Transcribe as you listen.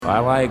I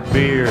like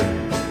beer.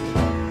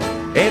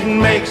 It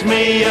makes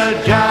me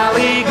a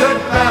jolly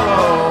good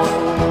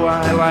fellow.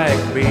 I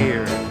like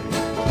beer.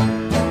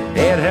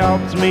 It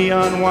helps me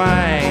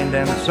unwind,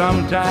 and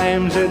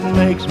sometimes it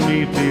makes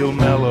me feel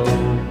mellow.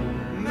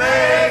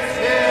 Makes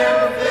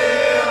him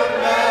feel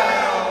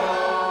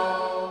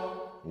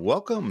mellow.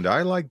 Welcome to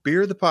I Like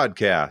Beer, the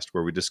podcast,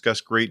 where we discuss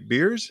great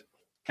beers.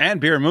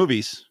 And beer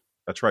movies.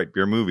 That's right,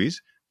 beer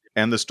movies,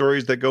 and the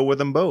stories that go with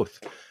them both.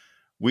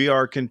 We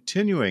are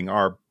continuing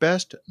our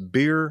best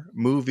beer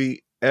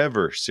movie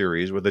ever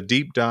series with a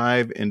deep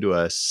dive into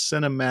a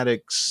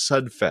cinematic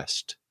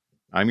sudfest.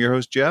 I'm your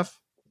host, Jeff.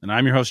 And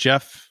I'm your host,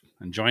 Jeff.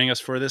 And joining us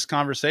for this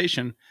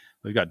conversation,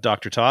 we've got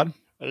Dr. Todd.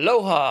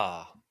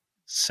 Aloha.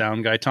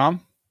 Sound guy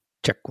Tom.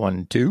 Check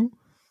 1, 2.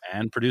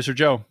 And producer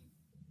Joe.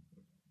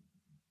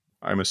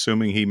 I'm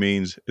assuming he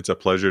means it's a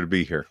pleasure to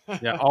be here.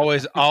 Yeah,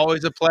 always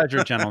a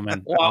pleasure,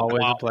 gentlemen.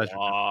 Always a pleasure.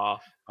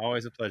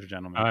 Always a pleasure,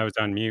 gentlemen. I was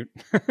on mute.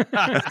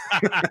 That's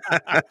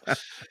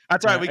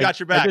right. We got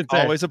your back.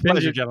 Always a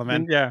pleasure,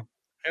 gentlemen. Yeah.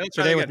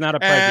 Today was not a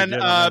pleasure, and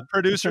gentlemen.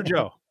 Producer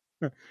Joe.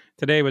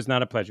 Today was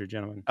not a pleasure,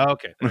 gentlemen.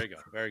 Okay, there you go.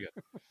 Very good.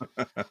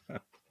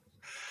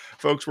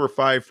 Folks, we're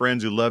five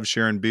friends who love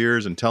sharing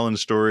beers and telling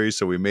stories,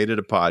 so we made it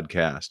a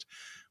podcast.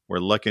 We're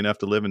lucky enough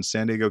to live in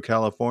San Diego,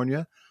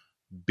 California,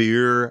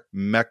 beer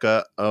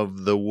mecca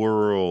of the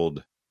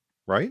world.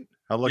 Right?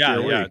 How lucky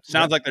are we? Yeah.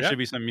 Sounds like there should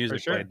be some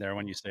music sure. played there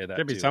when you say that.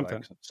 Should be too,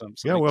 something. Like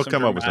Yeah, we'll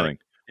come up with something.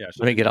 Yeah,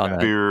 Let me get on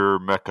that. Beer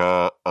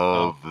mecca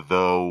of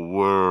the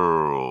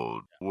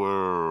world.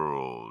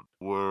 World.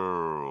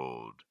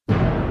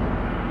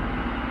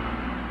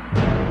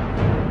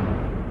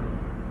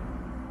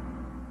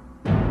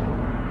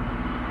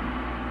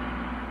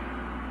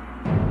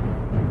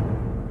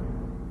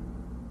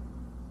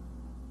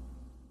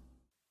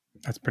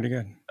 That's pretty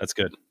good. That's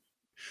good.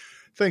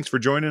 Thanks for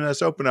joining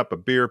us. Open up a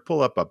beer,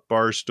 pull up a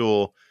bar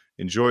stool,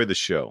 enjoy the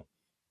show.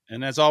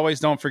 And as always,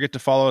 don't forget to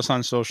follow us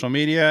on social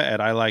media at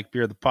I Like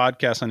Beer the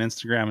Podcast on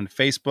Instagram and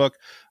Facebook.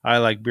 I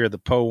Like Beer the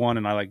Po one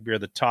and I Like Beer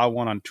the Ta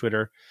one on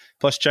Twitter.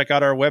 Plus, check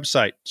out our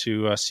website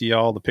to see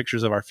all the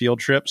pictures of our field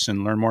trips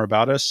and learn more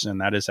about us.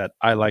 And that is at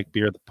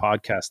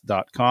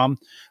ilikebeerthepodcast.com.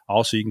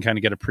 Also, you can kind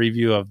of get a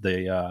preview of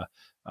the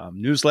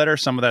newsletter.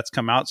 Some of that's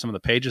come out. Some of the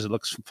pages. It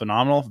looks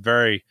phenomenal.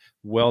 Very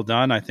well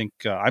done. I think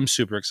I'm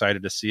super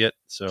excited to see it.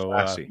 So,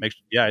 Classy.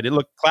 it did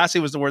look classy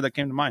was the word that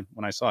came to mind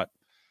when I saw it.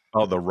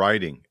 Oh, the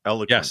writing.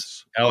 Eloquence.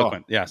 Yes,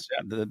 eloquent. Yes,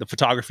 yeah. The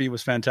photography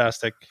was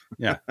fantastic.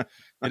 Yeah,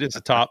 it is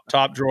a top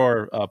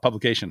drawer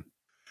publication.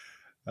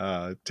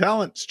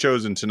 Talent's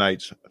chosen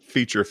tonight's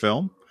feature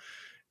film.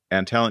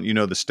 And Talent, you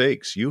know the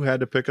stakes. You had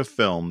to pick a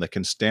film that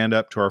can stand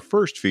up to our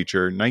first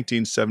feature,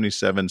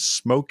 1977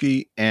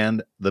 Smokey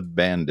and the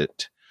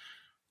Bandit.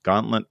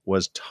 Gauntlet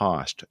was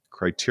tossed.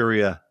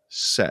 Criteria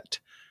set.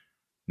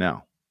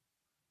 Now,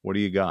 what do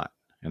you got?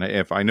 And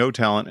if I know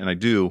Talent, and I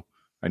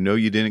know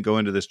you didn't go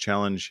into this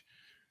challenge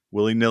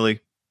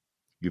willy-nilly.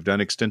 You've done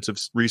extensive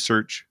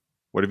research.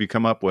 What have you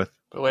come up with?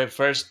 But wait,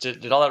 first,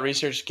 did all that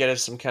research get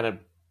us some kind of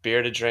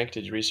beer to drink?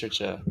 Did you research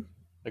a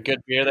good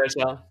beer there,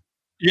 Sal?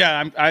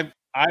 Yeah,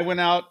 I went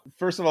out.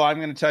 First of all, I'm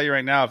going to tell you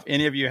right now, if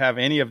any of you have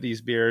any of these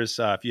beers,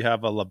 if you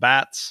have a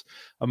Labatt's,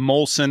 a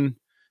Molson,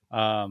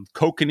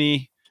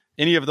 Kokanee,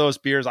 any of those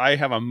beers, I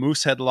have a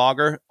Moosehead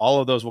Lager. All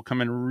of those will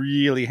come in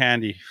really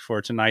handy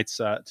for tonight's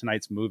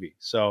movie.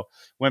 So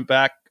went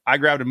back. I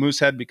grabbed a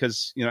Moosehead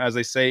because, as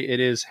they say,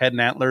 it is head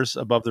and antlers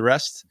above the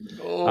rest.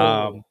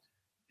 Oh.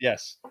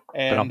 Yes.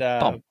 And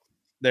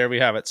there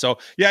we have it. So,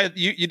 yeah,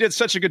 you did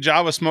such a good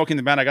job of smoking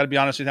the band. I got to be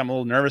honest with you, I'm a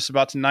little nervous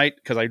about tonight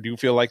because I do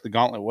feel like the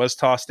gauntlet was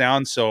tossed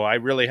down. So I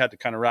really had to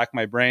kind of rack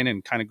my brain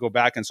and kind of go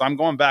back. And so I'm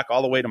going back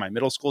all the way to my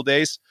middle school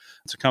days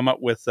to come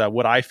up with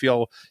what I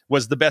feel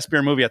was the best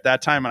beer movie at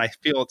that time. And I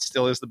feel it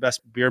still is the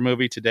best beer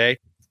movie today.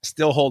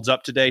 Still holds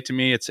up today to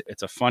me. It's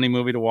a funny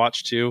movie to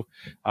watch too.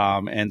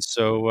 And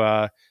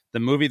so the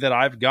movie that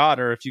I've got,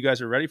 or if you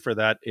guys are ready for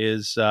that,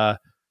 is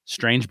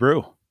Strange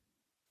Brew.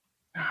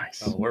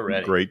 Nice. Oh, we're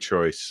ready. Great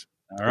choice.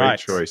 All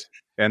right. Great choice.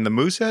 And the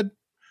Moosehead,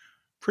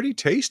 pretty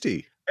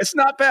tasty. It's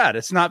not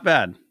bad.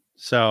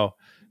 So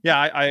yeah,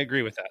 I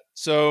agree with that.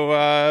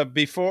 So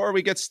before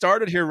we get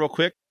started here real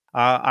quick,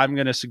 I'm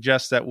going to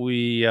suggest that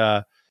we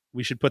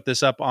should put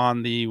this up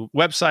on the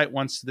website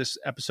once this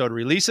episode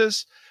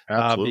releases.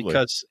 Absolutely.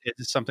 Because it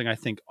is something I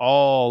think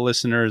all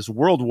listeners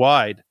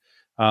worldwide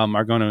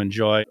are going to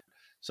enjoy.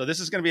 So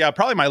this is going to be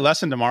probably my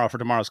lesson tomorrow for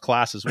tomorrow's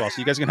class as well. So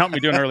you guys can help me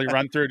do an early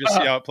run through to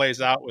see how it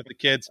plays out with the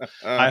kids.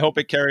 I hope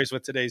it carries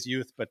with today's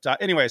youth. But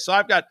anyway, so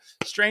I've got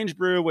Strange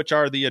Brew, which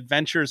are the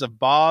adventures of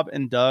Bob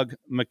and Doug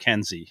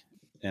McKenzie.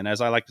 And as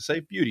I like to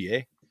say, beauty,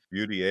 eh?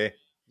 Beauty, eh?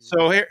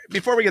 So here,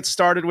 before we get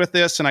started with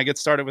this, and I get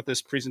started with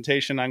this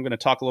presentation, I'm going to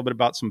talk a little bit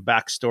about some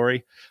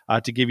backstory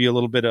to give you a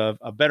little bit of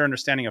a better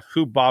understanding of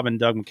who Bob and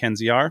Doug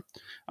McKenzie are.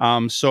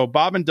 So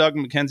Bob and Doug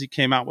McKenzie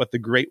came out with The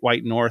Great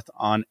White North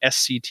on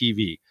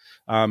SCTV.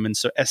 And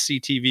so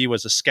SCTV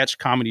was a sketch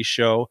comedy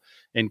show.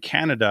 in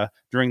Canada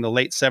during the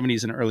late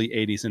 70s and early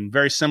 80s, and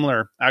very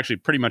similar, actually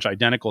pretty much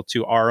identical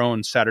to our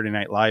own Saturday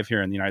Night Live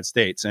here in the United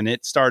States. And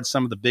it starred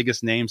some of the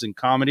biggest names in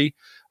comedy,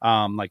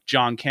 like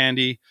John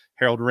Candy,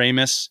 Harold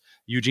Ramis,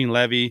 Eugene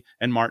Levy,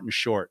 and Martin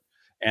Short.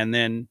 And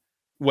then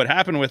what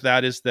happened with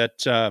that is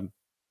that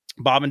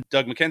Bob and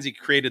Doug McKenzie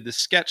created this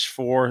sketch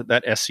for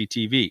that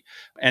SCTV.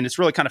 And it's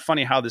really kind of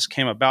funny how this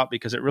came about,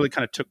 because it really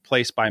kind of took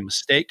place by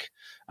mistake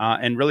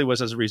and really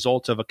was as a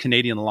result of a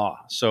Canadian law.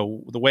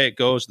 So the way it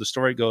goes, the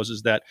story goes,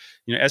 is that,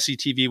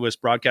 SCTV was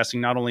broadcasting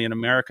not only in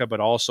America,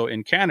 but also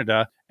in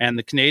Canada. And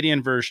the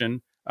Canadian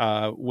version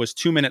was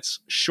 2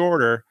 minutes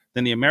shorter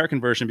than the American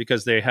version,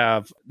 because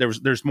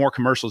there's more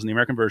commercials in the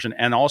American version.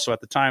 And also at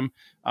the time,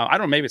 I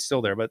don't know, maybe it's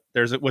still there, but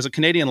was a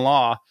Canadian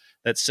law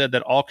that said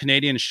that all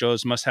Canadian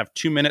shows must have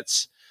 2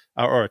 minutes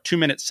or a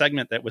 2-minute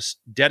segment that was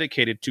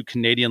dedicated to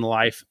Canadian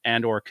life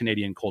and or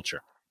Canadian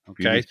culture.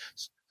 Okay.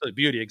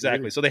 Beauty,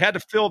 exactly. So they had to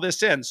fill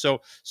this in.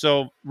 So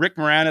Rick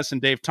Moranis and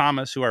Dave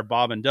Thomas, who are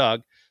Bob and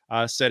Doug,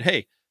 said,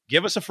 hey,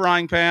 give us a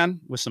frying pan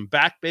with some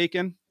back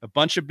bacon, a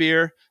bunch of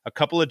beer, a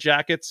couple of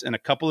jackets, and a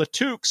couple of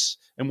toques,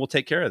 and we'll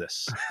take care of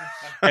this.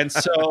 And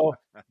so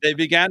they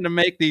began to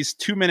make these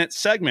 2-minute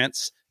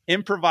segments,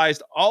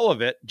 improvised all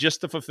of it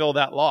just to fulfill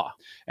that law.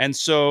 And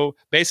so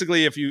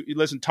basically, if you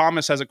listen,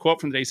 Thomas has a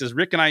quote from the day. He says,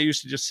 Rick and I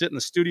used to just sit in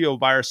the studio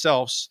by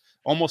ourselves,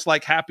 almost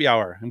like happy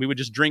hour. And we would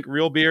just drink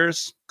real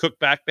beers, cook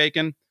back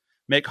bacon,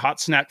 make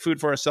hot snack food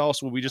for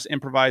ourselves where we just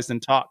improvised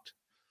and talked.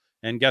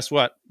 And guess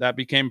what? That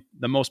became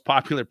the most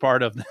popular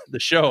part of the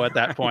show at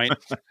that point.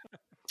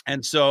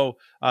 And so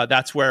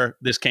that's where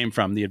this came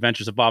from, The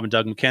Adventures of Bob and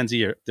Doug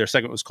McKenzie. Their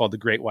segment was called The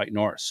Great White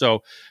North.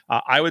 So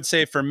I would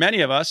say for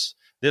many of us,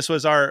 this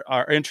was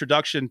our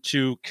introduction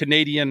to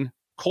Canadian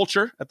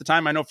culture at the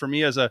time. I know for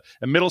me as a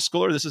middle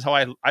schooler, this is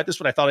how this is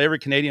what I thought every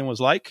Canadian was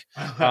like.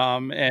 Wait,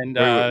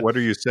 what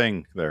are you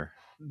saying there?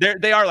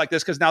 They are like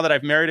this, because now that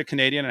I've married a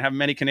Canadian and have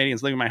many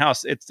Canadians living in my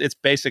house, it's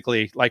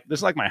basically like this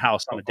is like my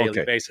house on a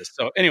daily basis.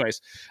 So anyways,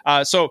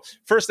 so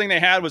first thing they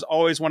had was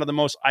always one of the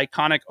most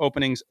iconic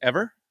openings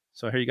ever.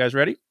 So here, you guys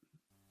ready?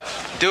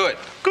 Do it.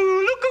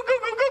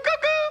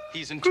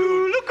 He's in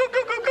tune.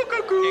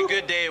 Hey,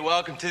 good day.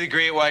 Welcome to the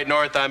Great White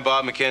North. I'm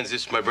Bob McKenzie.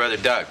 This is my brother,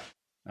 Doug.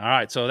 All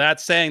right. So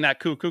that's saying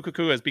that coo, coo, coo,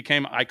 coo has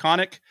become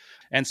iconic.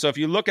 And so if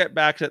you look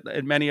back at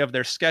many of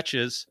their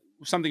sketches,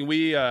 something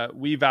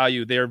we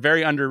value, they're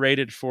very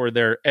underrated for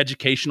their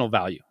educational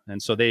value.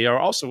 And so they are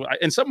also,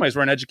 in some ways,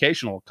 we're an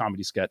educational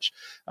comedy sketch.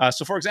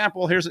 So for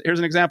example, here's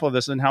an example of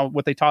this and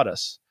what they taught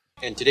us.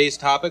 And today's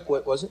topic,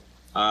 what was it?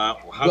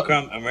 How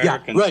come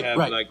Americans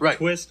have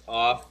twist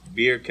off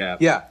beer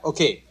cap? Yeah,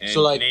 okay. And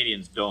so like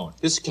Canadians don't.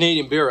 This is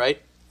Canadian beer,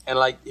 right? And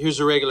like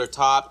here's a regular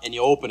top and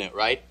you open it,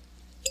 right?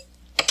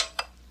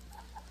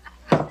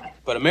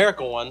 But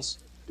American ones,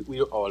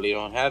 they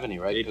don't have any,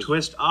 right? They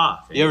twist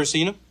off. You ever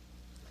seen them?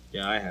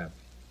 Yeah, I have.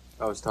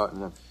 I was talking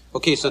to them.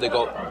 Okay, so they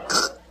go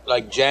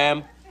like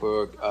jam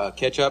or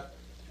ketchup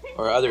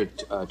or other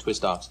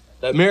twist offs.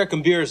 The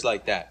American beer is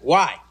like that.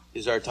 Why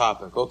is our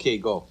topic? Okay,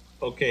 go.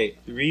 Okay,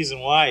 the reason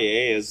why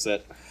is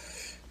that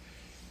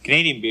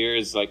Canadian beer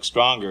is like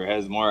stronger,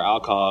 has more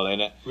alcohol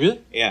in it.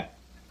 Really? Yeah.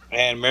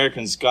 And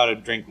Americans got to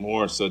drink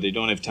more, so they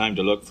don't have time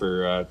to look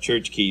for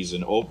church keys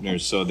and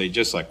openers, so they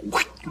just like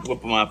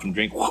whip them off and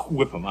drink,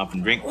 whip them off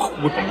and drink,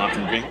 whip them off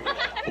and drink.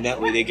 And that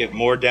way they get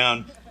more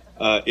down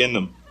in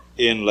them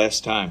in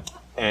less time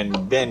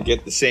and then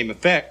get the same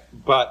effect.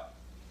 But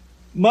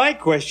my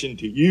question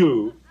to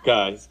you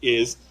guys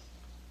is,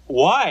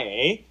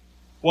 why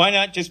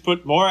not just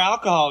put more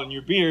alcohol in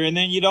your beer and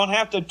then you don't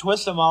have to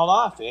twist them all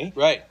off, eh?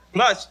 Right.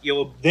 Plus,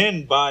 you'll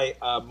then buy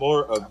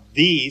more of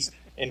these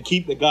and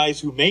keep the guys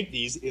who make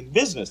these in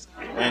business.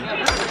 And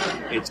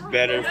it's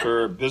better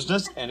for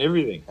business and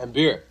everything. And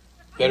beer.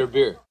 Better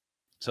beer.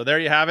 So there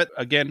you have it.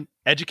 Again,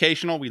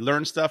 educational. We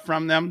learned stuff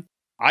from them.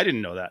 I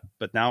didn't know that,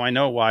 but now I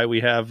know why we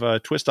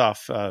have twist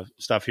off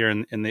stuff here.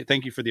 And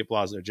thank you for the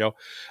applause there, Joe.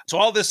 So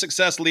all this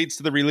success leads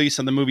to the release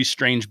of the movie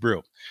Strange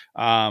Brew,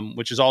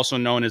 which is also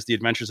known as The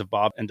Adventures of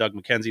Bob and Doug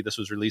McKenzie. This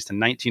was released in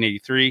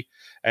 1983.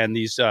 And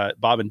these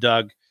Bob and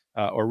Doug,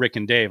 or Rick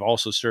and Dave,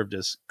 also served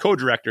as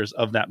co-directors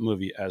of that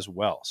movie as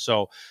well.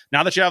 So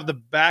now that you have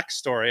the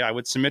backstory, I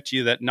would submit to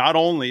you that not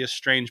only is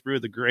Strange Brew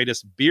the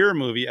greatest beer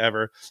movie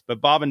ever, but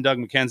Bob and Doug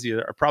McKenzie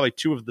are probably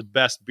two of the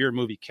best beer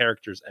movie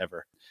characters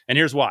ever. And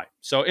here's why.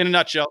 So in a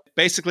nutshell,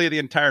 basically the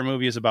entire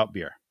movie is about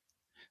beer.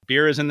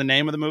 Beer is in the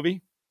name of the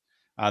movie.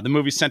 The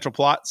movie's central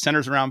plot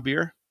centers around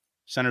beer,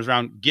 centers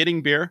around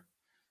getting beer,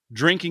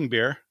 drinking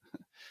beer.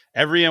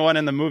 Everyone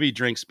in the movie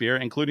drinks beer,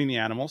 including the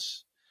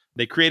animals.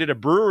 They created a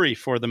brewery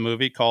for the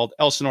movie called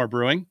Elsinore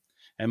Brewing,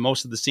 and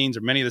most of the scenes,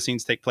 or many of the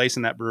scenes, take place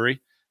in that brewery.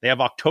 They have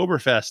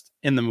Oktoberfest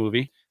in the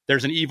movie.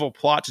 There's an evil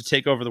plot to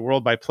take over the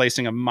world by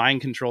placing a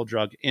mind control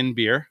drug in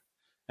beer.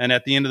 And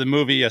at the end of the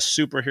movie, a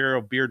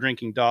superhero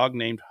beer-drinking dog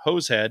named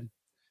Hosehead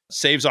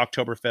saves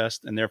Oktoberfest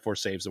and therefore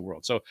saves the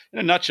world. So in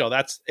a nutshell,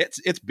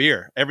 it's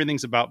beer.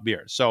 Everything's about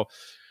beer. So,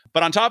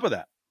 but on top of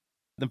that,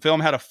 the film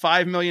had a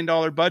 $5 million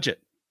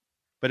budget.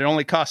 but it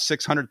only cost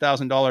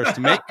 $600,000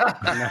 to make.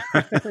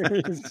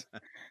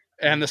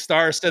 And the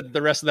star said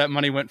the rest of that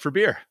money went for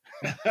beer.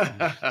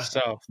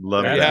 So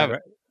Love there you that. have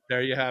it.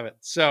 There you have it.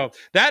 So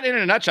that in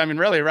a nutshell, I mean,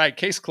 really, right.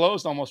 Case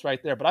closed almost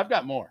right there, but I've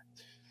got more.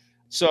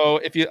 So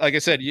if you, like I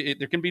said,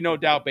 there can be no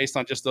doubt based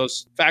on just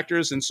those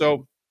factors. And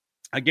so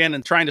again,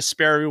 in trying to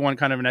spare everyone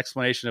kind of an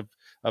explanation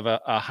of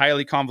a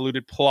highly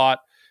convoluted plot,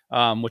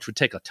 which would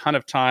take a ton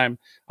of time,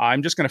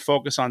 I'm just going to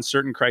focus on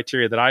certain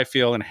criteria that I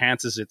feel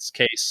enhances its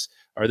case,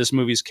 or this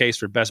movie's case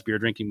for best beer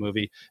drinking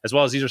movie, as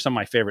well as these are some of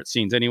my favorite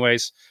scenes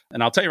anyways.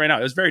 And I'll tell you right now,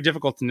 it was very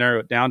difficult to narrow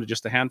it down to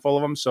just a handful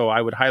of them. So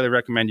I would highly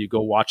recommend you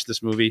go watch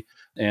this movie.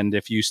 And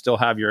if you still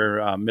have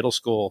your middle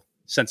school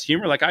sense of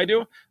humor like I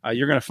do,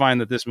 you're going to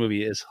find that this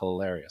movie is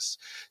hilarious.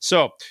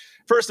 So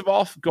first of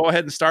all, go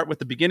ahead and start with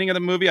the beginning of the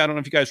movie. I don't know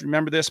if you guys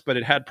remember this, but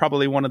it had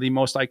probably one of the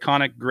most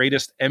iconic,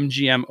 greatest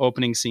MGM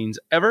opening scenes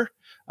ever.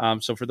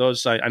 So for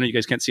those, I know you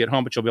guys can't see at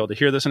home, but you'll be able to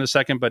hear this in a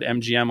second. But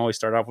MGM always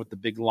start off with the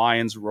big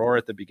lion's roar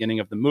at the beginning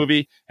of the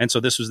movie. And so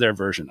this was their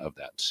version of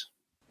that.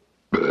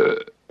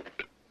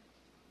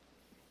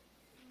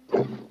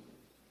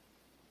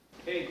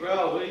 Hey,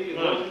 growl, will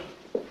you?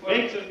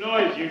 Make some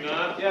noise, you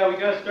knob. Yeah, we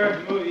got to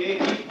start the movie.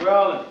 Hey, keep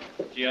growling.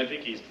 Gee, I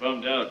think he's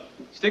bummed out.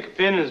 Stick a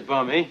pin in his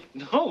bum, eh?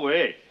 No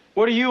way.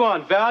 What are you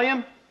on,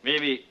 Valium?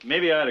 Maybe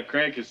I ought to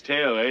crank his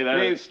tail, eh?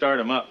 That'd start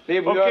him up.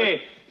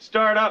 Okay,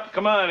 start up.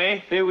 Come on,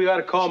 eh? Maybe we got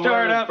to call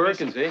Marlon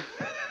Perkins, eh?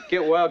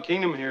 Get Wild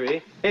Kingdom here, eh?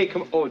 Hey,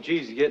 come on. Oh,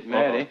 geez, he's getting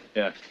mad, eh?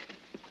 Yeah.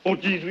 Oh,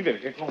 geez, we got to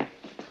get going.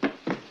 Back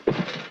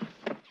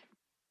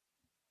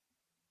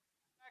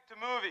to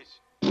movies.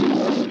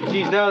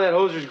 Geez, now that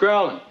hoser's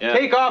growling. Yeah.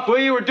 Take off, will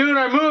you? We're doing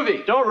our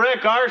movie. Don't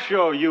wreck our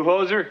show, you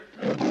hoser.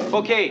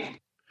 Okay.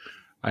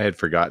 I had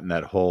forgotten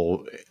that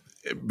whole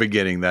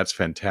beginning. That's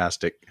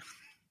fantastic.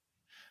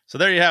 So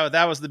there you have it.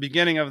 That was the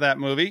beginning of that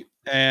movie.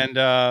 And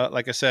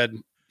like I said,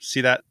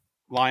 see that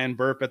lion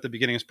burp at the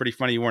beginning is pretty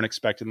funny. You weren't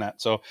expecting that.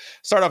 So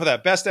start off with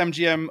that. Best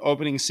MGM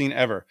opening scene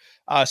ever.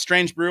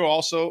 Strange Brew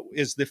also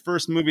is the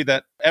first movie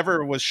that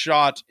ever was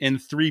shot in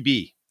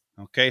 3B.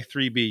 Okay,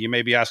 3B. You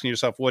may be asking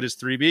yourself, what is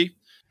 3B?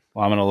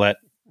 Well, I'm going to let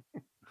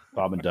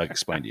Bob and Doug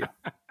explain to you.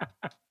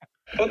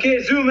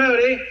 Okay, zoom out,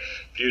 eh?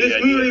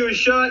 This movie was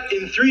shot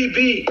in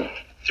 3B.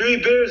 3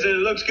 beers and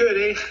it looks good,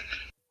 eh?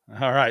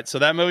 All right. So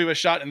that movie was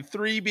shot in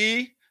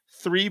 3B,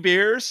 3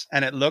 beers,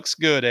 and it looks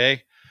good, eh?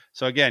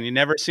 So again, you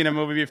never seen a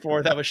movie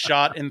before that was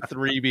shot in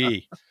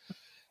 3B.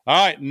 All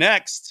right,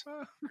 next.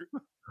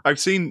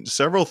 I've seen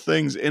several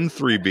things in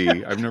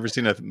 3B. I've never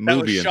seen a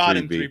movie in 3B.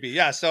 In 3B.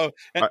 Yeah, so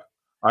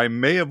I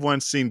may have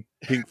once seen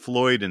Pink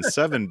Floyd in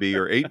 7B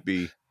or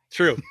 8B.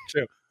 True.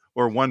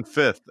 Or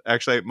 1/5.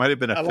 Actually, it might have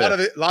been a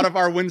fifth. A lot of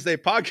our Wednesday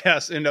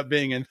podcasts end up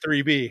being in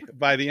 3B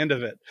by the end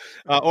of it,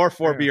 or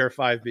 4B or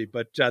 5B.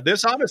 But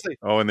this honestly,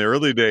 in the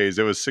early days,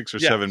 it was 6 or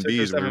 7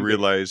 Bs. We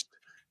realized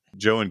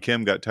Joe and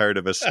Kim got tired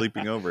of us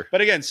sleeping over.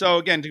 But again,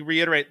 to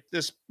reiterate,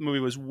 this movie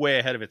was way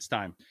ahead of its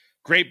time.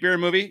 Great beer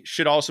movie,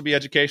 should also be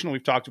educational.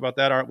 We've talked about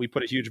that. We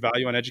put a huge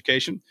value on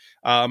education.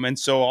 And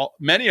so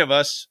many of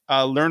us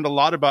learned a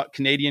lot about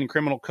Canadian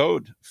criminal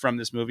code from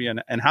this movie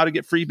and how to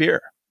get free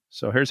beer.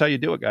 So here's how you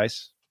do it,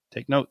 guys.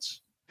 Take notes.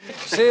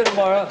 See you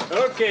tomorrow.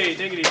 Okay,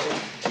 take it easy.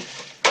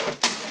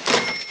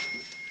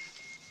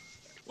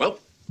 Well,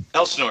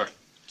 Elsinore.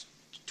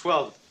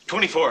 12.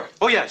 24.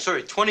 Oh, yeah,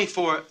 sorry.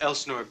 24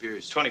 Elsinore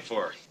beers.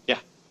 24. Yeah.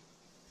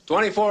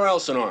 24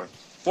 Elsinore.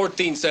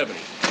 1470.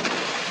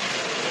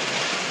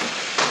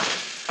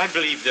 I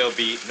believe there'll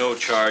be no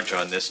charge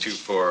on this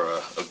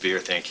 2-4 of beer,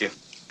 thank you.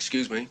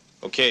 Excuse me?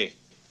 Okay.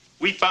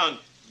 We found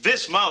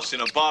this mouse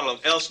in a bottle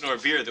of Elsinore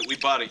beer that we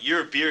bought at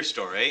your beer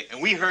store, eh?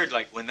 And we heard,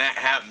 like, when that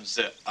happens,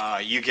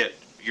 that you get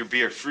your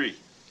beer free.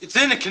 It's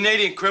in the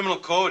Canadian criminal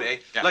code, eh?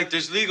 Yeah. Like,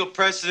 there's legal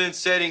precedent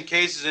setting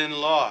cases in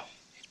law.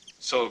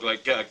 So,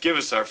 like, give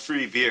us our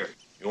free beer.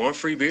 You want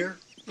free beer?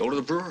 Go to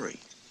the brewery.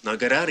 Now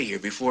get out of here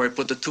before I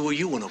put the two of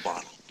you in a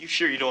bottle. You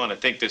sure you don't want to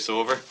think this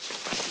over?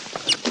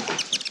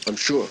 I'm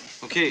sure.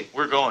 Okay.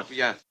 We're going.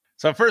 Yeah.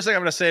 So first thing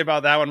I'm going to say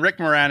about that one, Rick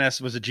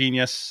Moranis was a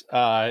genius,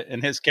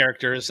 and his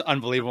character is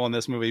unbelievable in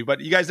this movie.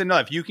 But you guys didn't know,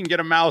 if you can get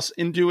a mouse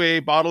into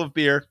a bottle of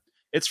beer,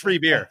 it's free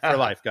beer for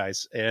life,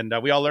 guys. And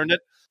we all learned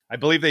it. I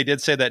believe they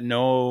did say that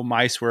no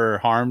mice were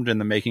harmed in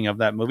the making of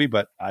that movie,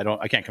 but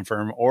I can't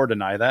confirm or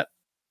deny that.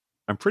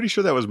 I'm pretty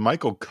sure that was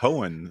Michael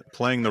Cohen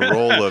playing the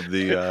role of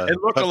the. It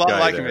looked a lot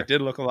like there. him. It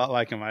did look a lot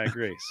like him. I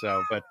agree.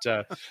 So, but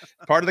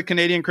part of the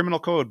Canadian criminal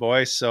code,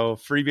 boys. So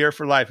free beer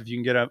for life if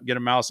you can get a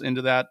mouse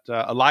into that,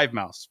 a live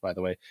mouse, by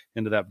the way,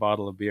 into that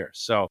bottle of beer.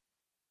 So,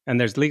 and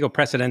there's legal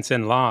precedence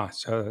in law,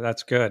 so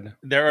that's good.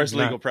 There is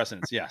legal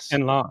precedence, yes,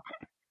 in law.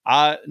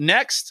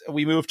 Next,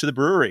 we move to the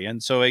brewery,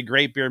 and so a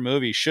great beer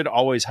movie should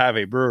always have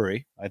a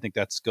brewery. I think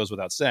that goes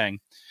without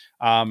saying.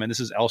 And this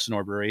is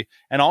Elsinore Brewery,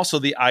 and also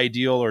the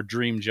ideal or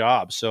dream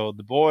job. So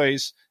the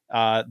boys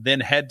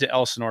then head to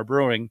Elsinore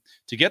Brewing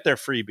to get their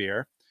free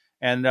beer,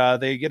 and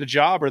they get a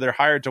job or they're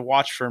hired to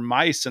watch for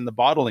mice in the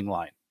bottling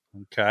line.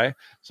 Okay,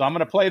 so I'm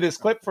going to play this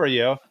clip for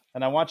you,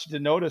 and I want you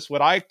to notice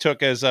what I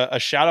took as a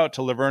shout out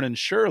to Laverne and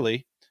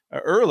Shirley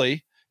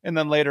early, And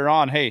then later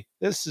on, hey,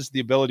 this is the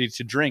ability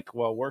to drink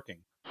while working.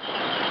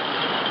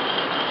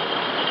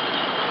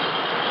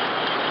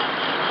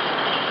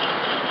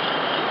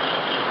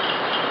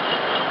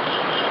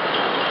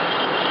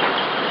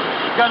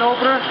 Got an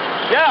opener?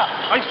 Yeah,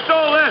 I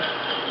stole this.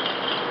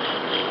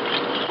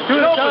 Two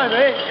at a time,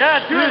 eh?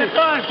 Yeah, two at a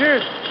time.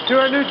 Cheers. To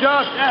our new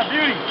job. Yeah,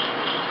 beauty.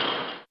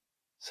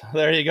 So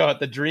there you go, at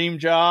the dream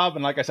job.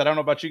 And like I said, I don't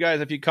know about you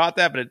guys if you caught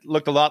that, but it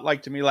looked a lot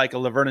like to me like a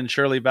Laverne and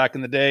Shirley back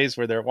in the days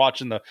where they're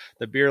watching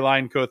the beer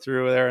line go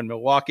through there in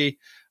Milwaukee.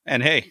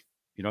 And hey,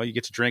 you know, you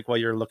get to drink while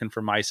you're looking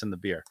for mice in the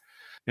beer.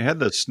 It had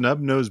the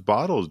snub-nosed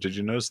bottles. Did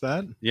you notice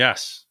that?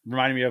 Yes.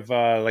 Reminded me of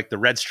like the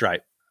Red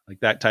Stripe,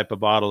 like that type of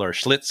bottle, or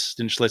Schlitz.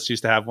 Didn't Schlitz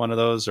used to have one of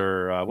those?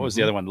 Or what was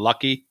the other one?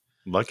 Lucky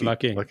Lucky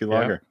Yeah.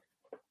 Lager.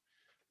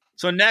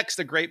 So next,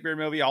 a great beer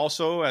movie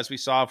also, as we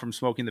saw from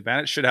Smoking the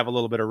Bandit, should have a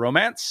little bit of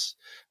romance.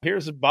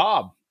 Here's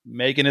Bob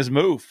making his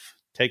move.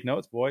 Take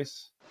notes,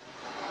 boys.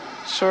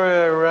 Sorry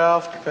I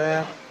ralphed,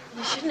 man.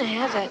 You shouldn't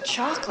have had that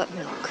chocolate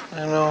milk.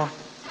 I know.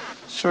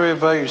 Sorry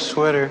about your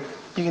sweater.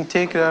 You can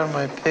take it out of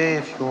my pay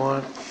if you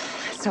want.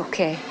 It's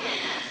okay.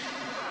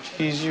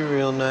 Geez, you're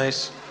real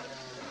nice.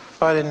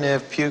 If I didn't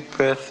have puke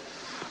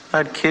breath,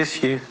 I'd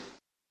kiss you.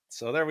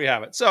 So there we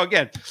have it. So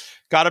again,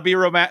 got to be a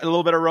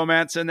little bit of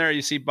romance in there.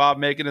 You see Bob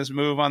making his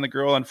move on the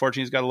girl.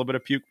 Unfortunately, he's got a little bit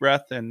of puke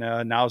breath, and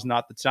now's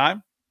not the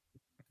time.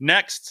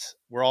 Next,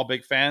 we're all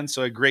big fans,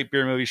 so a great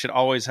beer movie should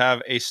always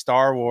have a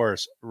Star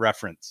Wars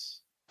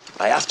reference.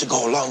 I have to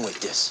go along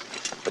with this,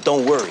 but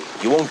don't worry,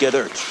 you won't get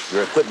hurt.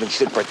 Your equipment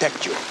should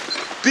protect you.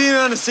 Being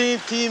on the same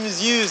team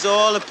as you is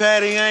all the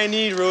padding I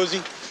need,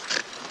 Rosie.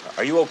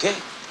 Are you okay?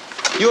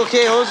 You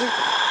okay, Hoser?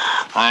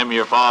 I'm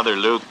your father,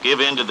 Luke. Give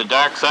in to the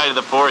dark side of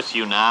the Force,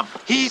 you knob.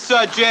 He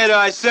saw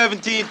Jedi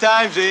 17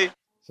 times, eh?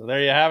 So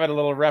there you have it, a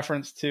little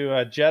reference to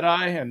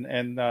Jedi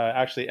and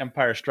actually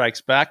Empire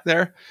Strikes Back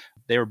there.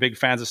 They were big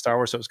fans of Star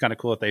Wars, so it was kind of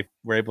cool that they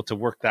were able to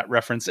work that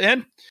reference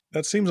in.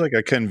 That seems like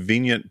a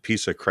convenient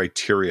piece of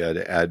criteria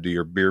to add to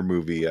your beer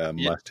movie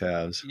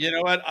must-haves. You know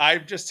what?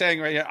 I'm just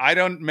saying right here, I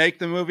don't make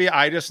the movie.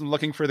 I just am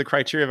looking for the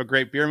criteria of a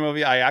great beer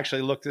movie. I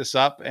actually looked this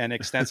up and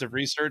extensive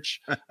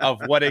research of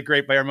what a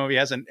great beer movie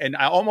has. And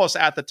I almost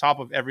at the top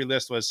of every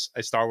list was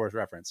a Star Wars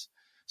reference.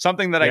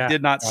 Something that I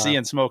did not see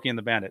in Smokey and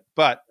the Bandit.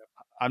 But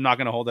I'm not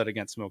going to hold that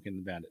against Smokey and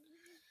the Bandit.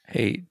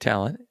 Hey,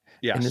 Talent.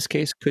 Yes. In this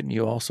case, couldn't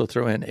you also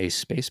throw in a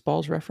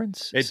Spaceballs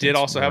reference? It did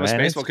also have a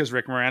Spaceball because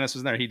Rick Moranis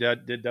was there. He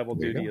did double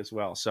duty as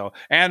well. So,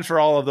 and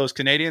for all of those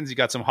Canadians, you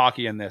got some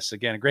hockey in this.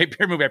 Again, a great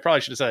beer movie. I probably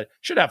should have said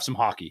should have some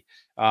hockey.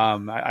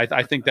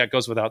 I think that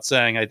goes without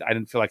saying. I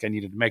didn't feel like I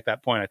needed to make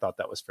that point. I thought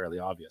that was fairly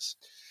obvious.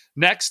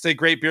 Next, a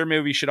great beer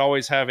movie should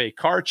always have a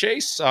car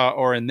chase,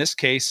 or in this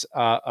case,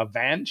 a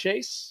van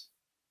chase.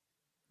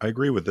 I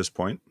agree with this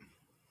point.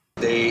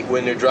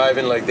 When they're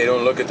driving, like they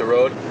don't look at the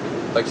road,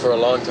 like for a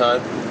long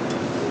time.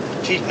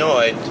 Gee, no,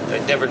 I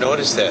never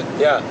noticed that.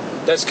 Yeah,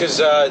 that's because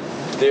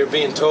they're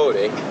being towed,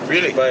 eh?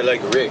 Really? By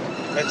like a rig.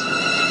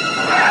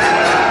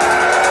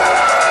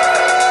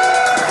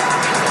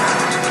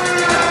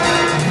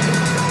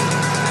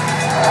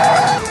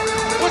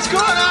 What's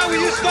going on?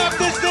 Will you stop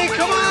this thing?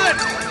 Come on!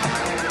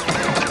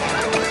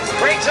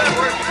 Brakes aren't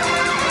working.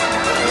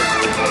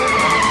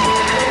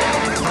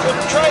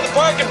 Try the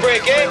parking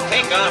brake, eh?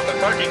 Thank God, the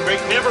parking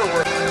brake never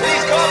works.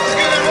 These cops are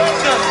gonna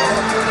arrest us!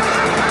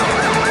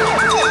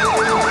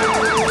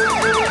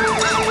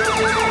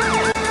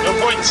 No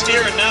point in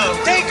steering now.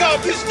 Take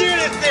off! You steer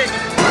this thing!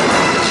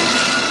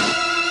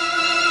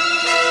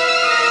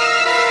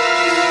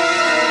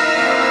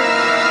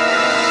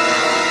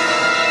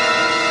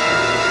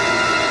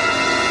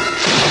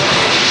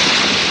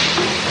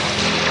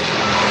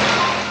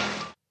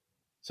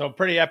 So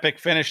pretty epic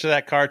finish to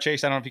that car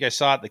chase. I don't know if you guys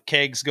saw it. The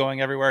kegs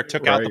going everywhere.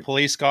 Took out the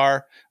police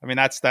car. I mean,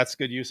 that's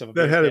good use of a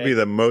That had keg. to be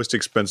the most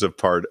expensive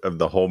part of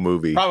the whole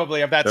movie.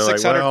 Probably of that They're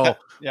 600. Like, well,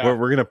 yeah.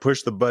 we're going to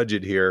push the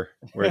budget here.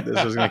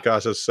 This is going to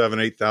cost us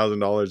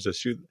 $7,000-8,000 to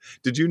shoot.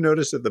 Did you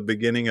notice at the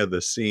beginning of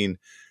the scene,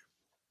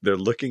 they're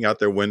looking out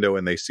their window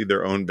and they see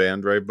their own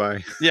van drive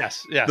by?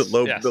 Yes.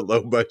 The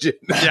low budget.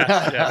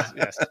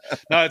 yes.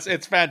 No,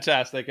 it's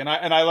fantastic, and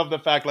I love the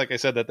fact, like I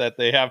said, that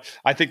they have.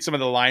 I think some of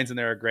the lines in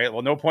there are great.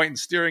 Well, no point in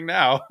steering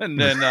now, and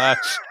then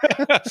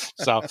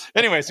so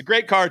anyway, it's a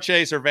great car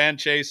chase or van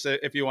chase,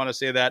 if you want to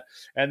say that.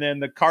 And then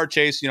the car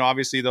chase,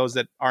 obviously those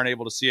that aren't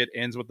able to see it,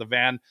 ends with the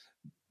van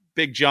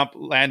big jump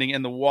landing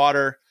in the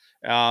water,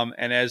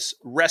 and as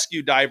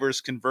rescue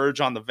divers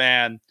converge on the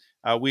van.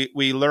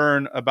 We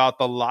learn about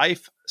the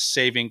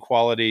life-saving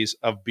qualities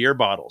of beer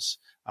bottles.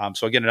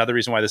 So again, another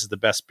reason why this is the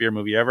best beer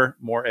movie ever.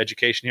 More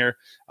education here,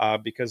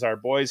 because our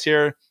boys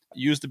here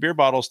use the beer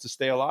bottles to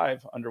stay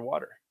alive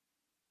underwater.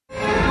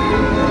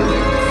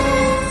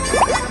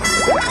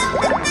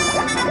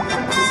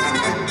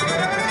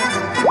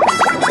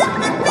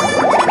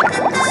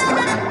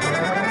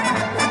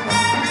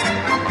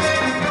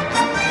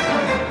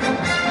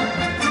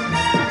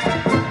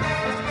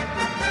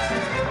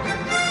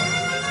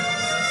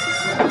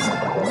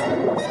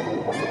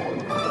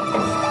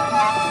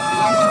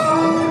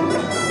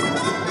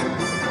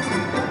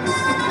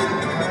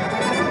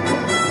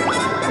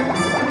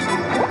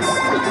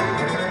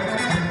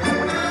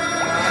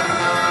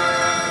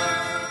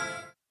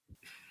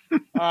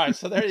 right,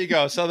 so there you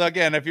go. So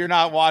again, if you're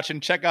not watching,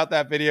 check out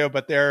that video.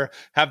 But they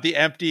have the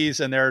empties,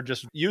 and they're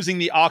just using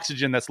the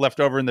oxygen that's left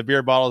over in the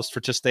beer bottles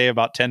to stay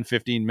about 10,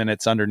 15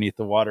 minutes underneath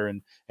the water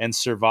and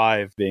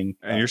survive being.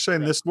 And you're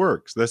saying this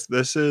works. This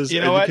is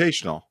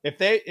educational.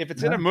 If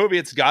it's in a movie,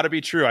 it's got to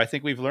be true. I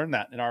think we've learned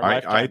that in our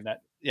lifetime.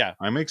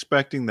 I'm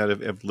expecting that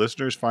if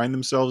listeners find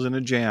themselves in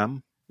a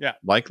jam,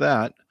 like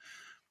that,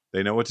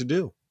 they know what to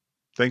do.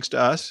 Thanks to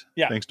us.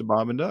 Yeah. Thanks to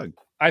Bob and Doug.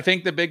 I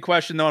think the big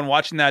question, though, in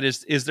watching that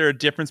is there a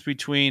difference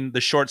between the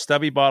short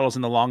stubby bottles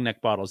and the long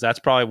neck bottles? That's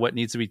probably what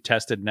needs to be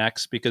tested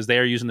next, because they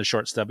are using the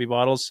short stubby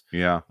bottles.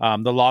 Yeah.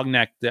 The long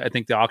neck, I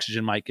think the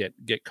oxygen might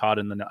get caught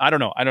in the. I don't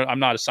know. I'm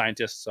not a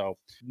scientist, so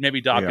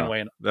maybe Doc can weigh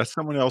in. That's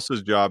someone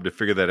else's job to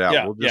figure that out.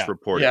 Yeah, we'll just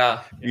report it.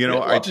 You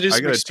know, I got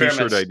a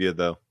T-shirt idea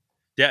though.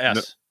 Yeah.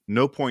 Yes.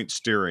 No point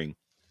steering.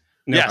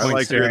 Yes. I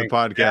like hearing the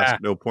podcast. Yeah.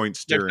 No point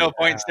steering. There's no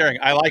point steering.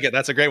 I like it.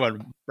 That's a great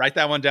one. Write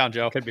that one down,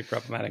 Joe. Could be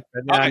problematic.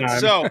 All right,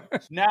 so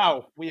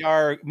now we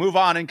move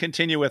on and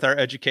continue with our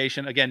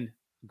education. Again,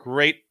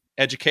 great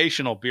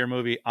educational beer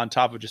movie on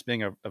top of just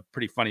being a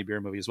pretty funny beer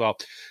movie as well.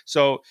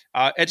 So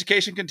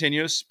education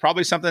continues.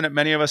 Probably something that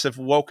many of us have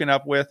woken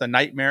up with, a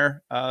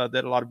nightmare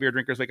that a lot of beer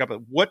drinkers wake up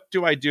with. What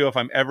do I do if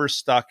I'm ever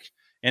stuck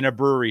in a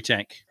brewery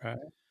tank? Right.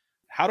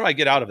 How do I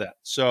get out of that?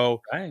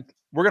 So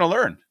we're going to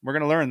learn. We're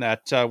going to learn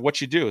that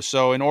what you do.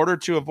 So in order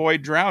to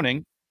avoid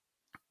drowning,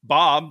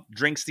 Bob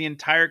drinks the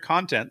entire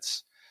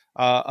contents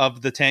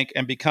of the tank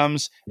and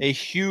becomes a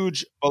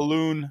huge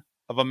balloon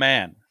of a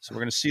man. So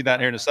we're going to see that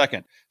here in a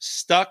second.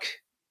 Stuck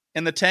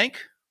in the tank,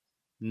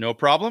 no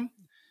problem.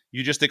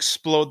 You just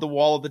explode the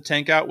wall of the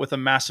tank out with a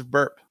massive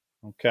burp.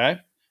 Okay.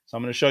 So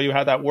I'm going to show you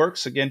how that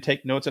works. Again,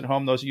 take notes at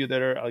home. Those of you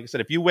that are, like I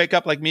said, if you wake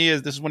up like me,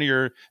 this is one of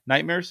your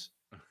nightmares.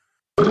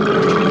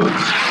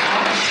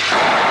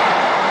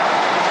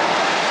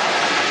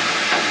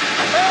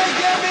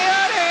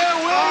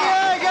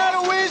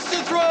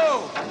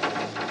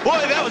 Boy,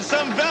 that was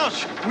some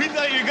belch. We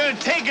thought you were going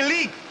to take a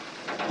leak.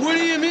 What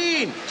do you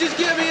mean? Just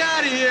get me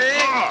out of here, eh?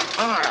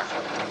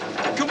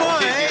 Come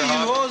on, hey, you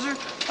hoser.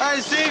 I had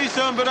to save you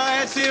some, but I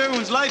had to save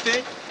everyone's life,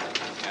 eh?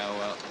 Yeah,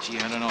 well, gee,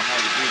 I don't know how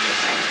to do this.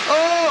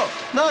 Oh,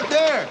 not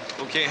there.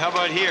 Okay, how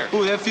about here?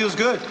 Oh, that feels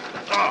good.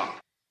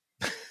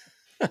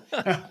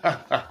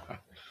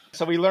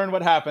 So we learned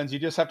what happens. You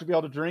just have to be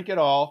able to drink it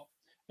all.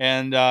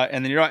 And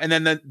then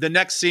the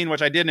next scene,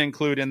 which I didn't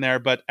include in there,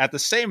 but at the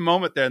same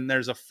moment, then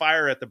there's a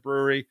fire at the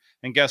brewery,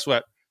 and guess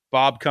what?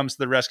 Bob comes to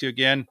the rescue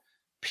again,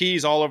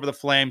 pees all over the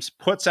flames,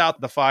 puts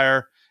out the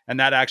fire, and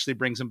that actually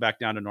brings him back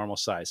down to normal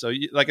size. So,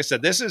 like I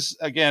said, this is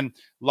again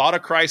a lot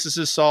of crises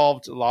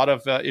solved, a lot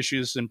of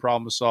issues and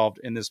problems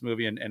solved in this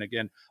movie, and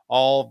again,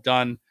 all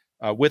done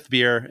with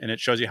beer, and it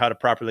shows you how to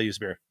properly use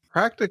beer.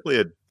 Practically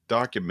a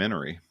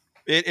documentary.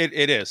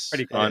 It is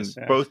on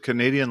both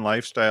Canadian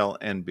lifestyle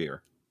and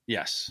beer.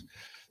 Yes.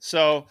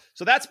 So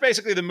that's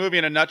basically the movie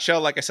in a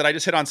nutshell. Like I said, I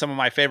just hit on some of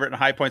my favorite and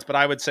high points, but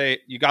I would say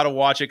you got to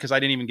watch it because I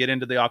didn't even get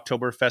into the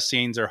Oktoberfest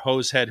scenes or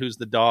Hosehead, who's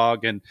the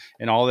dog, and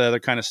all the other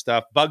kind of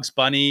stuff. Bugs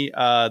Bunny,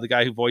 the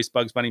guy who voiced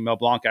Bugs Bunny, Mel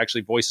Blanc,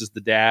 actually voices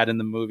the dad in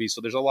the movie.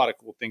 So there's a lot of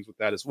cool things with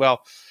that as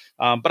well.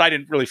 But I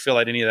didn't really feel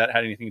that any of that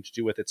had anything to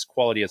do with its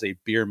quality as a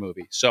beer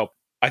movie. So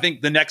I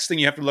think the next thing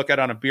you have to look at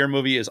on a beer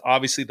movie is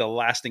obviously the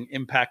lasting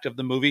impact of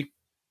the movie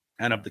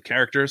and of the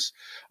characters.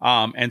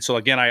 And so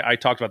again, I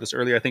talked about this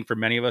earlier. I think for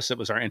many of us, it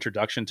was our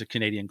introduction to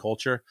Canadian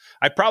culture.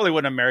 I probably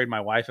wouldn't have married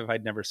my wife if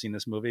I'd never seen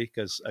this movie,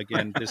 because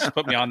again, this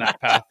put me on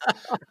that path.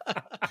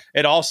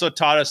 It also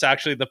taught us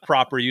actually the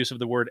proper use of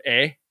the word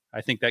 "a." I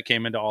think that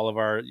came into all of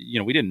our,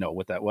 we didn't know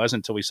what that was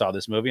until we saw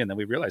this movie. And then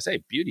we realized,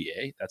 hey, beauty,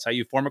 eh? That's how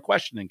you form a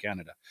question in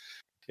Canada.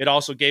 It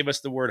also gave us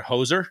the word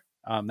hoser.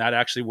 That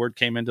actually word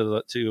came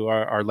into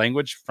our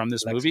language from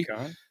this movie.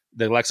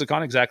 The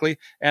lexicon, exactly.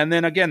 And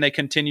then again, they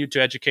continued to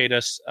educate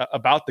us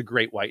about the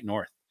Great White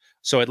North.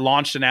 So it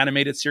launched an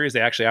animated series. They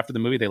actually, after the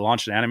movie, they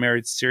launched an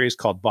animated series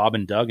called Bob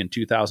and Doug in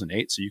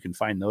 2008. So you can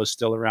find those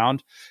still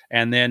around.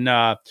 And then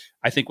I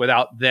think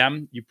without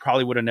them, you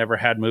probably would have never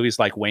had movies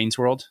like Wayne's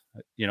World,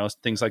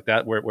 things like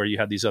that, where you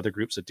had these other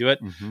groups that do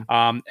it.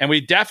 Mm-hmm. And we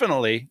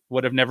definitely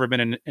would have never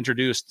been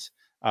introduced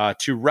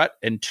to Rut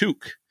and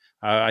Took.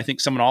 I think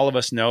all of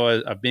us know,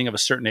 of being of a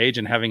certain age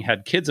and having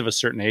had kids of a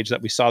certain age,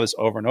 that we saw this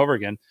over and over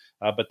again.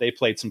 But they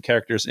played some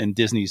characters in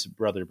Disney's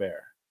Brother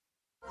Bear.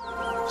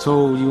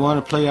 So you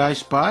want to play I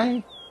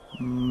Spy?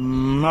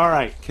 All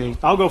right. Okay.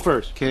 I'll go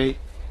first. Okay.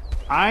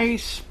 I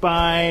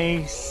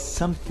spy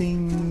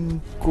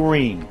something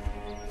green.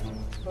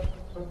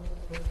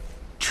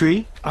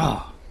 Tree?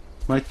 Ah.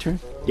 My turn?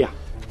 Yeah.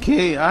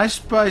 Okay, I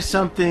spy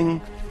something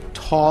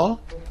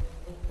tall.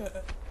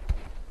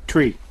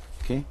 Tree.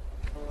 Okay.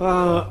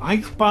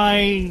 I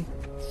spy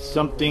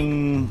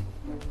something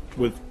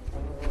with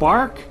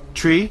bark.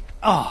 Tree.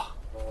 Ah.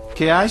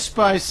 Okay, I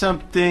spy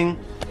something,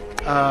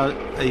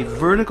 a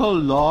vertical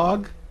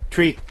log.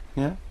 Tree.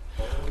 Yeah.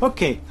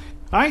 Okay,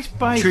 I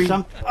spy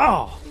something.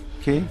 Oh.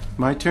 Okay,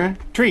 my turn.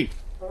 Tree.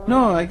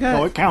 No, I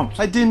got it. It counts.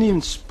 I didn't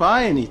even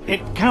spy anything.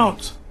 It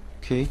counts.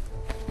 Okay.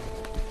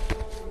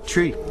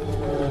 Tree.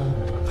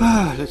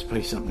 Let's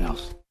play something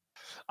else.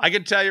 I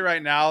can tell you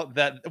right now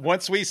that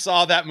once we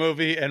saw that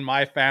movie in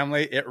my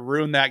family, it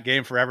ruined that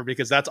game forever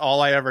because that's all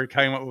I ever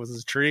came up with was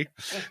a tree.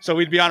 So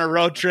we'd be on a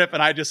road trip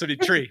and I just would be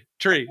tree.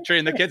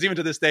 And the kids even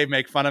to this day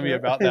make fun of me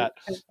about that.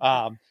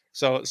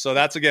 So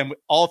that's, again,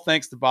 all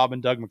thanks to Bob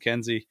and Doug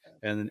McKenzie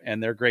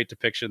and their great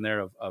depiction there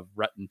of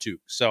Rhett and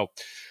Took. So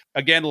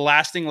again,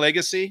 lasting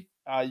legacy.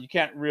 You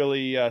can't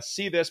really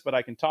see this, but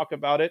I can talk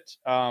about it.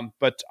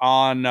 But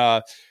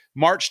on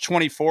March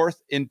 24th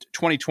in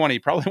 2020,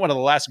 probably one of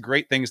the last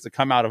great things to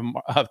come out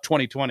of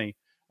 2020.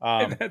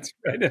 That's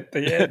right at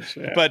the edge.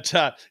 Yeah. But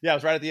it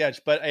was right at the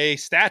edge. But a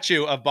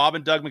statue of Bob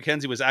and Doug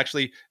McKenzie was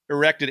actually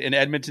erected in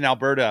Edmonton,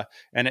 Alberta,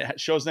 and it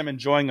shows them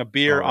enjoying a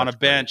beer on a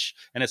bench,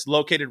 and it's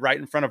located right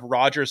in front of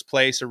Rogers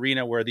Place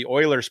Arena where the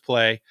Oilers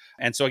play.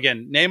 And so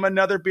again, name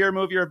another beer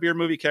movie or beer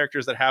movie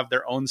characters that have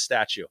their own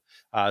statue.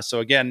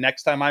 So again,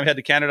 next time I head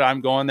to Canada, I'm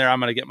going there. I'm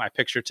going to get my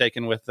picture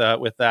taken with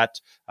that.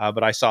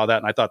 But I saw that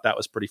and I thought that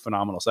was pretty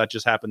phenomenal. So that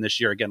just happened this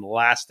year. Again,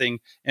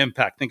 lasting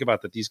impact. Think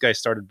about that. These guys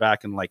started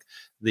back in like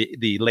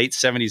the late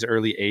 70s,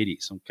 early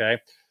 80s. Okay.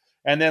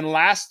 And then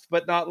last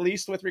but not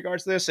least, with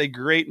regards to this, a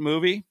great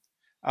movie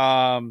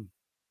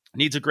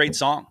needs a great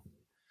song.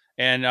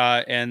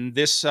 And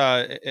this,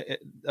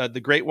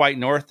 the Great White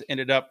North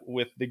ended up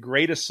with the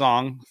greatest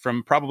song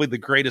from probably the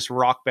greatest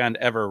rock band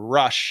ever,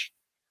 Rush.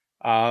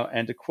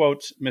 And to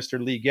quote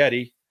Mr. Lee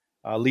Getty,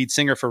 lead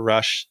singer for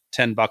Rush,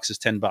 $10 is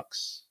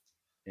 $10.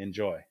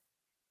 Enjoy.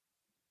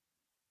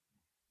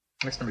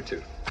 Next, number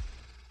 2.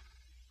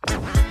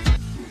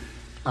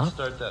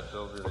 Start that,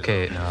 Bill.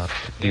 Okay, now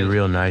be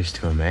real nice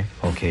to him, eh?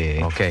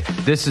 Okay.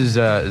 This is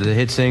the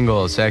hit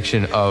single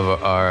section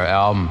of our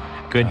album.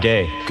 Good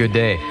Day.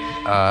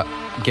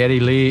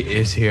 Geddy Lee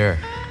is here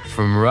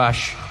from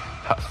Rush.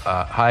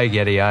 Hi,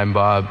 Geddy. I'm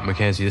Bob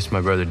McKenzie. This is my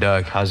brother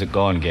Doug. How's it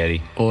going,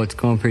 Geddy? Oh, it's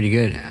going pretty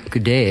good.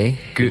 Good day, eh?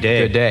 Good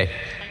day.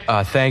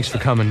 Thanks for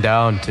coming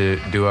down to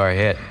do our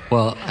hit.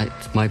 Well,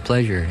 it's my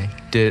pleasure, eh?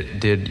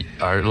 Did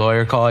our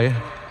lawyer call you?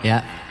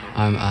 Yeah.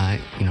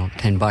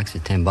 $10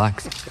 is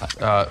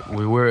 $10.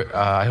 We were.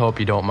 I hope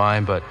you don't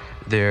mind, but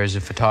there's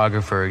a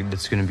photographer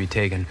that's going to be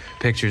taking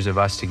pictures of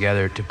us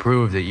together to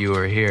prove that you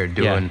were here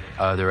doing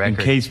the record.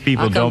 In case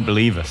people don't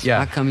believe us.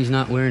 Yeah. How come he's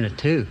not wearing a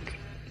toque?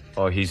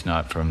 Oh, he's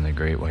not from the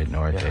Great White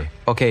North. Yeah.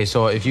 Okay,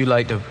 so if you'd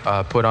like to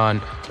put on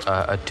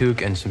a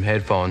toque and some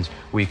headphones,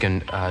 we can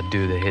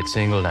do the hit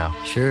single now.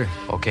 Sure.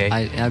 Okay.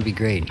 That'd be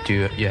great.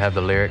 Do you have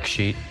the lyric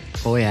sheet?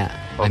 Oh yeah.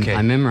 Okay.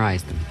 I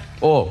memorized them.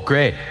 Oh,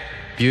 great.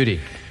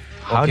 Beauty.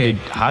 How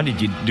did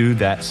you do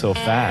that so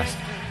fast?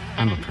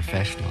 I'm a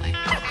professional, eh?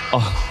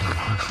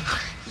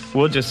 Oh.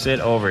 We'll just sit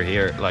over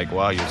here like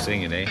while you're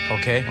singing, eh?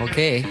 Okay.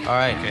 All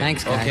right.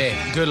 Thanks, guys. Okay.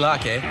 Good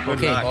luck, eh?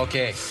 Good luck.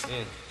 Okay.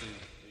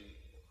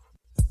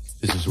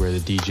 This is where the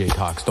DJ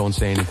talks. Don't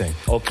say anything.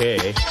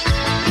 Okay.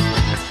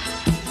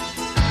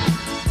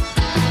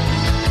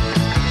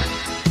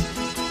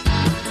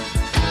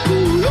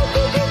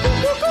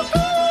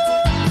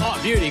 Oh,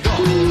 beauty, go.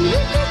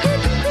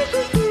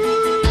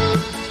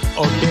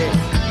 Okay.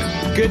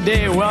 Good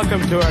day and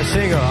welcome to our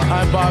single.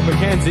 I'm Bob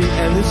McKenzie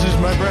and this is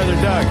my brother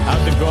Doug.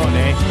 How's it going,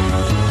 eh?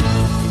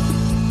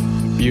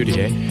 Beauty,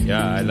 eh?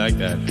 Yeah, I like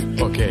that.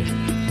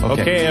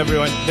 Okay,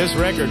 everyone. This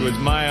record was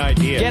my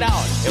idea. Get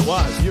out. It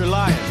was. You're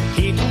lying.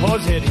 He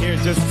Hosehead here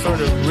just sort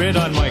of rid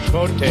on my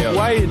coattails.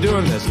 Why are you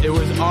doing this? It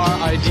was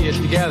our idea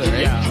together,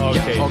 eh? Yeah,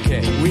 okay. Yeah,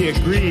 okay. We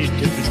agreed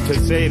to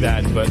say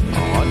that, but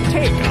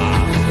take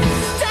off.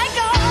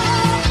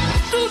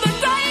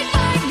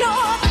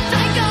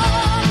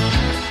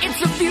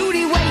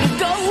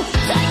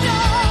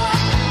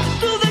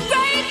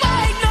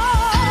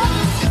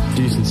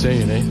 Decent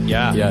singing, eh?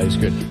 Yeah, he's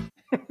good.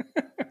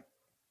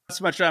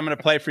 That's much I'm going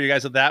to play for you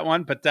guys with that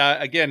one. But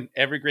again,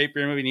 every great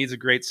beer movie needs a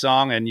great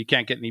song, and you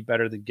can't get any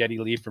better than Geddy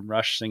Lee from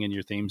Rush singing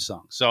your theme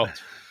song. So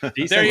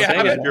there you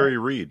have it. Jerry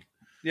Reed.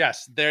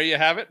 Yes, there you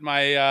have it.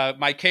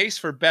 My case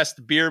for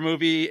best beer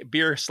movie,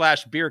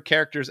 beer/beer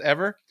characters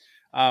ever.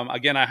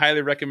 Again, I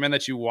highly recommend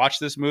that you watch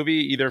this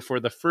movie either for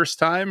the first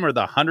time or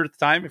the 100th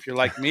time if you're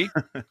like me.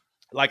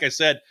 Like I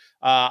said,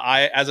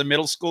 I as a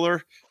middle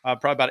schooler,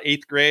 probably about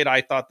 8th grade,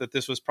 I thought that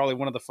this was probably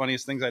one of the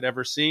funniest things I'd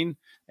ever seen,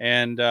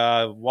 and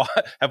have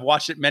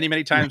watched it many,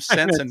 many times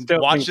since, and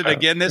watched it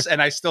again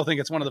and I still think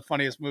it's one of the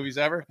funniest movies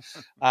ever.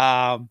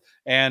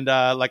 And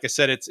like I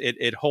said,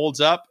 it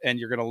holds up, and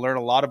you're going to learn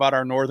a lot about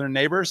our northern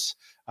neighbors.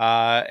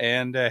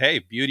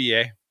 Hey, beauty,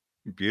 eh?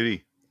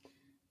 Beauty.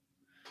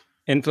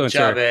 Influencer,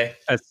 job, eh?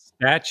 a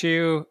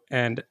statue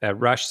and a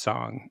Rush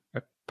song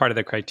are part of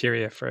the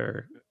criteria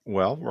for.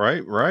 Well,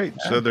 right.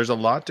 So there's a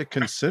lot to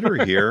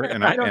consider here,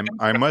 and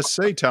I must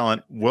say,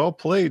 Talent, well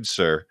played,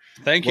 sir.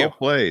 Thank you. Well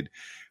played,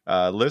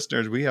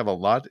 listeners. We have a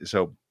lot.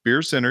 So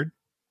beer centered,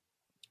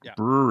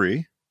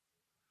 brewery,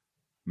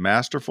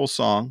 masterful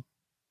song,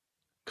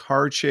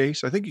 car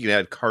chase. I think you can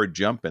add car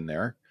jump in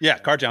there. Yeah,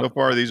 car jump. So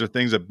far, these are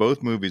things that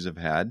both movies have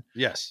had.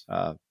 Yes.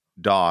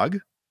 Dog.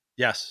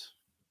 Yes.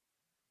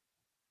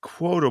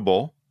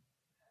 Quotable.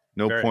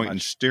 No Very point much. in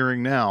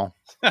steering now.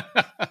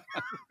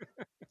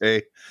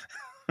 Hey.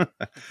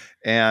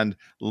 and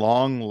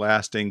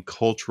long-lasting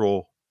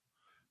cultural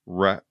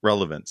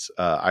relevance.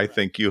 I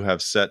think you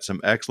have set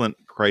some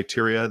excellent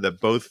criteria that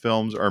both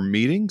films are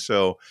meeting.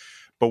 So,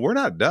 but we're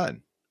not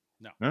done.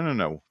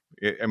 No.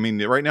 I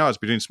mean, right now it's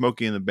between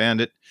Smokey and the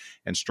Bandit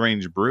and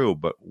Strange Brew,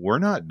 but we're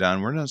not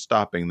done. We're not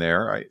stopping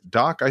there.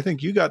 Doc, I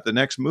think you got the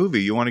next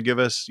movie. You want to give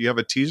us? You have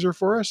a teaser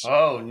for us?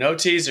 Oh, no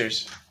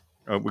teasers.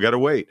 Oh, we got to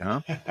wait,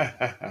 huh?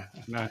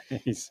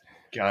 Nice.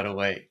 Gotta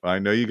wait. I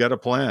know you got a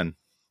plan.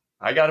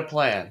 I got a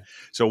plan.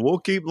 So we'll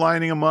keep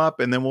lining them up,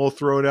 and then we'll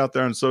throw it out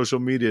there on social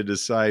media to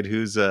decide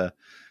who's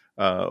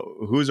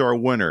our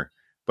winner.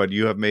 But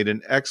you have made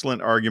an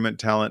excellent argument,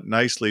 Talent.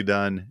 Nicely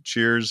done.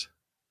 Cheers.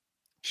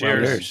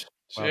 Cheers.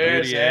 Well,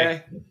 cheers, eh?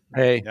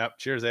 Hey. Yep.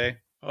 Cheers, eh?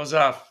 How's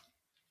off?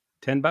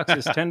 $10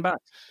 is $10.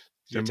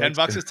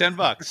 $10 is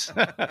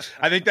 $10.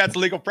 I think that's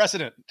legal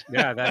precedent.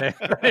 Yeah, that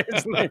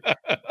is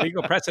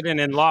legal precedent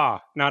in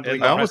law. Not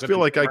legal I almost feel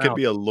like I could around.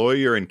 be a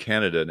lawyer in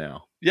Canada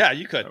now. Yeah,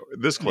 you could.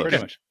 This close. Pretty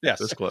much. Yes.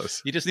 This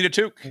close. You just need a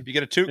toque. If you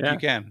get a toque, you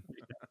can.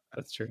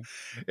 That's true.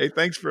 Hey,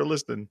 thanks for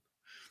listening.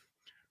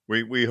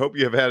 We hope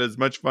you have had as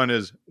much fun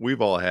as we've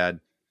all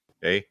had.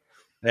 Hey,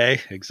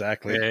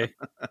 exactly.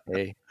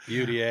 Hey.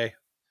 Beauty, eh?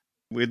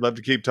 We'd love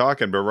to keep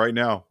talking, but right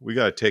now we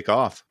got to take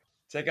off.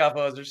 Take off,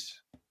 Ozers.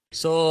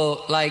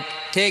 So, like,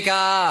 take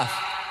off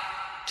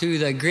to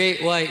the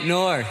Great White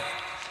North.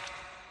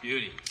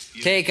 Beauty.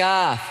 Take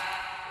off.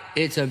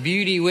 It's a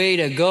beauty way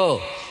to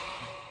go.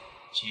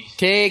 Jeez.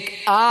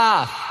 Take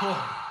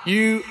off,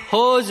 you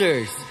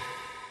hosers.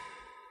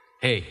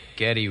 Hey,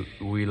 Getty,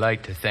 we'd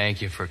like to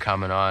thank you for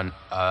coming on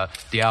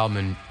the album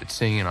and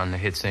singing on the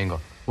hit single.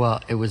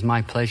 Well, it was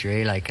my pleasure,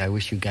 eh? Like, I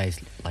wish you guys,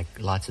 like,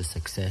 lots of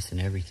success and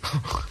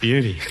everything.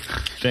 Beauty.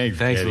 Thanks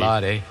Getty. a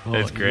lot, eh? Oh,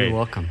 That's great. You're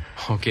welcome.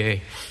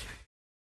 Okay.